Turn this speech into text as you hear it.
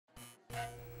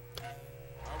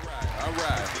All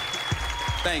right.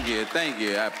 Thank you, thank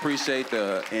you. I appreciate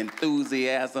the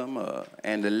enthusiasm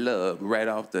and the love right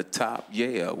off the top.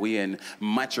 Yeah, we in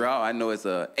Montreal. I know it's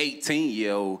a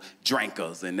 18-year-old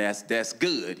drinkers, and that's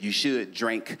good. You should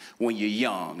drink when you're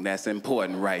young. That's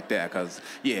important right there, cause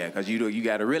you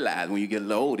got to realize when you get a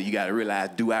little older, you got to realize,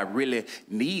 do I really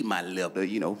need my liquor?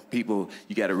 You know, people,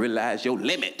 you got to realize your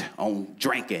limit on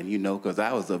drinking. You know, cause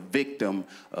I was a victim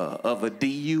of a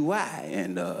DUI,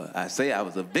 and I say I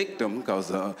was a victim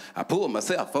cause I pulled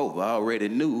myself over. I already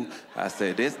knew. I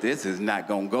said, this is not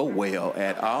gonna go well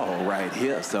at all right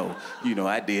here. So, you know,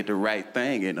 I did the right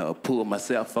thing and pulled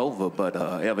myself over, but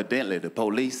evidently the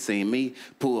police seen me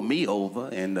pull me over,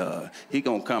 and he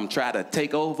gonna come try to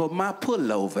take over my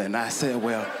pullover. And I said,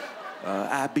 well,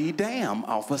 I be damn,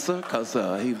 officer, because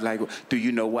he was like, do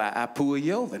you know why I pulled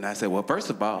you over? And I said, well, first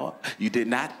of all, you did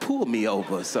not pull me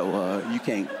over, so you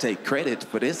can't take credit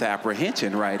for this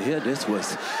apprehension right here.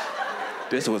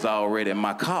 This was already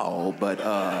my call, but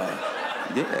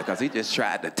yeah, because he just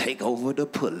tried to take over the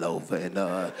pullover,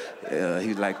 and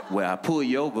he's like, well, I pulled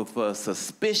you over for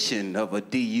suspicion of a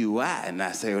DUI, and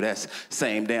I said, well, that's the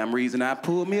same damn reason I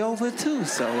pulled me over too,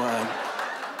 so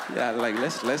yeah, like,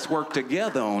 let's work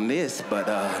together on this, but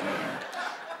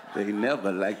they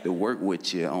never like to work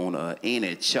with you on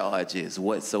any charges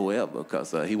whatsoever,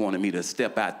 because he wanted me to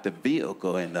step out the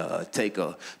vehicle and take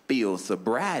a field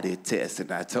sobriety test.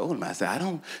 And I told him, I said, I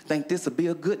don't think this would be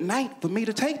a good night for me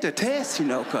to take the test, you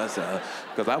know, because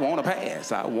I want to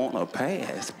pass. I want to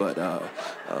pass, but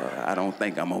I don't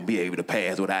think I'm going to be able to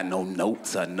pass without no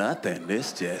notes or nothing.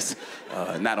 This just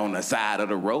not on the side of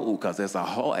the road, because it's a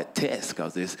hard test,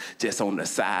 because it's just on the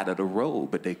side of the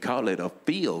road, but they call it a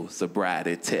field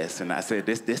sobriety test. And I said,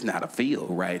 this not a field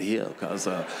right here, because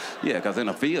in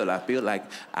a field, I feel like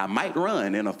I might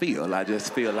run in a field. I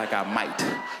just feel like I might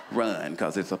run,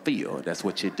 because it's a field. That's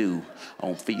what you do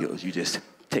on fields. You just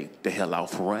take the hell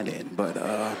off running. But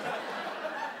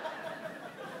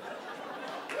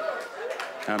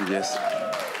I'm just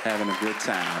having a good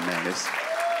time, man. It's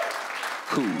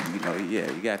cool, you know, yeah,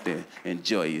 you got to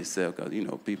enjoy yourself, because, you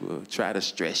know, people try to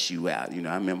stress you out. You know,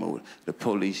 I remember the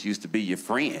police used to be your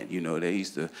friend. You know, they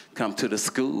used to come to the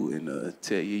school and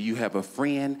tell you have a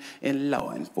friend in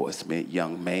law enforcement,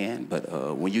 young man,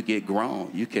 but when you get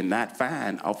grown, you cannot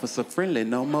find Officer Friendly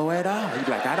no more at all. He's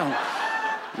like,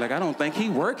 I don't think he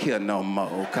work here no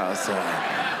more, because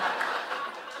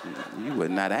you were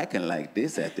not acting like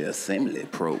this at the assembly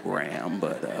program,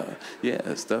 but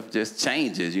yeah, stuff just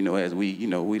changes, you know, as we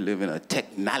live in a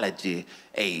technology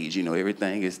age, you know,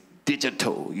 everything is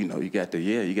digital, you know, you got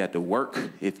to work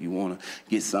if you want to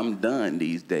get something done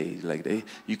these days. Like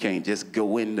you can't just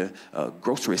go in the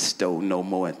grocery store no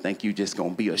more and think you just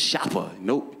gonna be a shopper.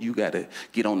 Nope, you got to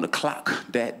get on the clock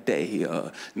that day.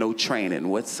 No training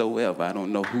whatsoever. I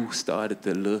don't know who started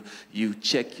the you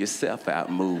check yourself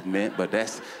out movement, but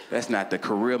that's not the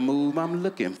career move I'm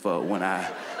looking for when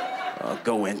I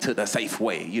go into the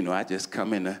Safeway. You know, I just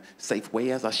come in the Safeway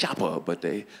as a shopper, but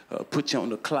they put you on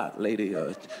the clock. Lady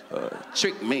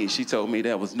tricked me. She told me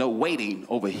there was no waiting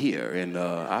over here, and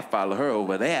I followed her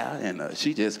over there, and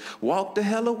she just walked the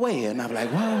hell away. And I'm like,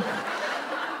 whoa.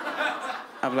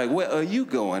 I'm like, where are you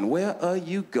going? Where are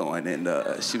you going? And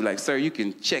she was like, sir, you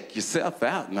can check yourself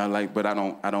out. And I'm like, but I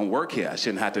don't work here. I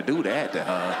shouldn't have to do that.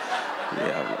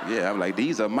 Yeah, I'm like,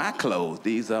 these are my clothes.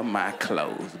 These are my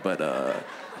clothes. But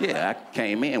yeah, I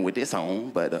came in with this on,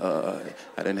 but I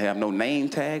didn't have no name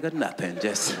tag or nothing.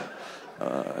 Just,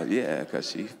 yeah,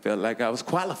 because she felt like I was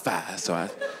qualified. So I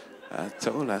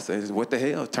told her, I said, what the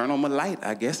hell? Turn on my light.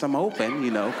 I guess I'm open,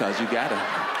 you know, because you gotta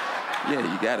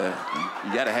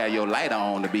have your light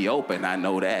on to be open. I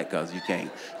know that, because you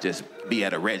can't just be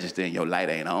at a register and your light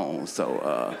ain't on.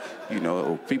 So, you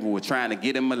know, people were trying to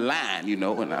get in my line, you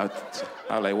know, and I was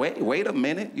like, wait a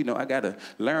minute. You know, I got to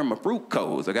learn my fruit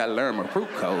codes. I got to learn my fruit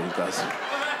codes, because,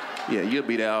 yeah, you'll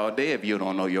be there all day if you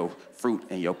don't know your fruit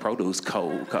and your produce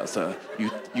code, because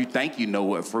you think you know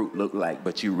what fruit look like,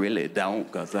 but you really don't,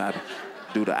 because I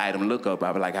do the item lookup.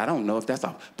 I was like, I don't know if that's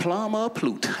a plum or a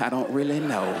plute. I don't really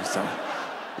know. So,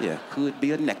 yeah, could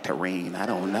be a nectarine. I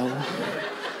don't know.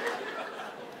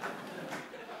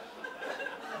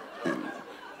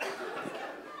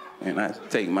 And I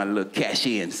take my little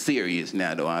cashiering serious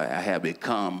now, though. I have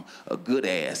become a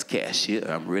good-ass cashier.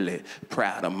 I'm really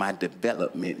proud of my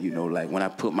development, you know, like when I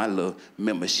put my little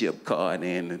membership card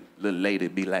in, the little lady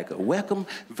be like, a welcome,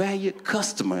 valued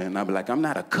customer. And I be like, I'm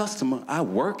not a customer, I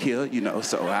work here, you know,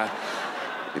 so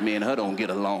me and her don't get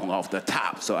along off the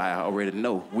top, so I already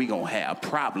know we gonna have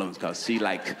problems, cause she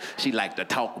like to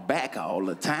talk back all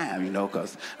the time, you know,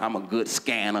 cause I'm a good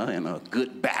scanner and a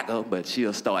good backer, but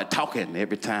she'll start talking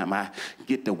every time I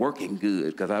get to working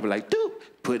good, cause I'll be like, doop,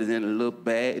 put it in a little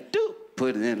bag, doop,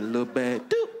 put it in a little bag,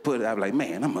 doop, put it. I'll be like,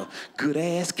 man, I'm a good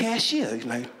ass cashier. He's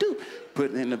like, doop,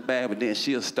 put it in the bag, but then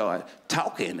she'll start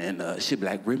talking and she'll be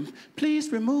like,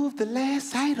 please remove the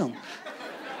last item.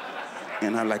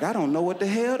 And I'm like, I don't know what the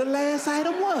hell the last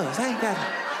item was.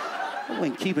 I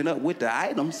wasn't keeping up with the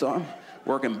item, so I'm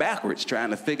working backwards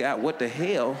trying to figure out what the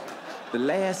hell the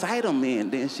last item is.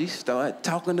 Then she started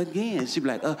talking again. She'd be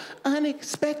like,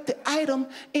 unexpected item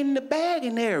in the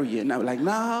bagging area. And I was like,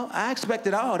 no, I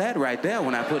expected all that right there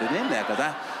when I put it in there, because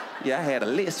I had a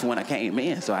list when I came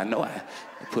in, so I know I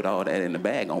put all that in the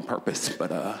bag on purpose.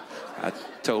 But I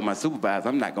told my supervisor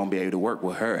I'm not gonna be able to work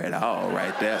with her at all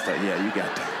right there. So yeah, you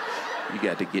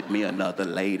got to get me another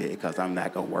lady, because I'm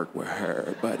not gonna work with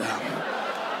her. But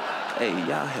hey,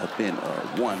 y'all have been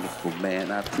wonderful,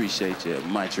 man. I appreciate you,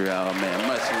 Montreal, man.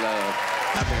 Much love.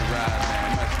 I've been riding,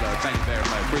 man. Much love. Thank you very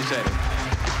much. Appreciate it.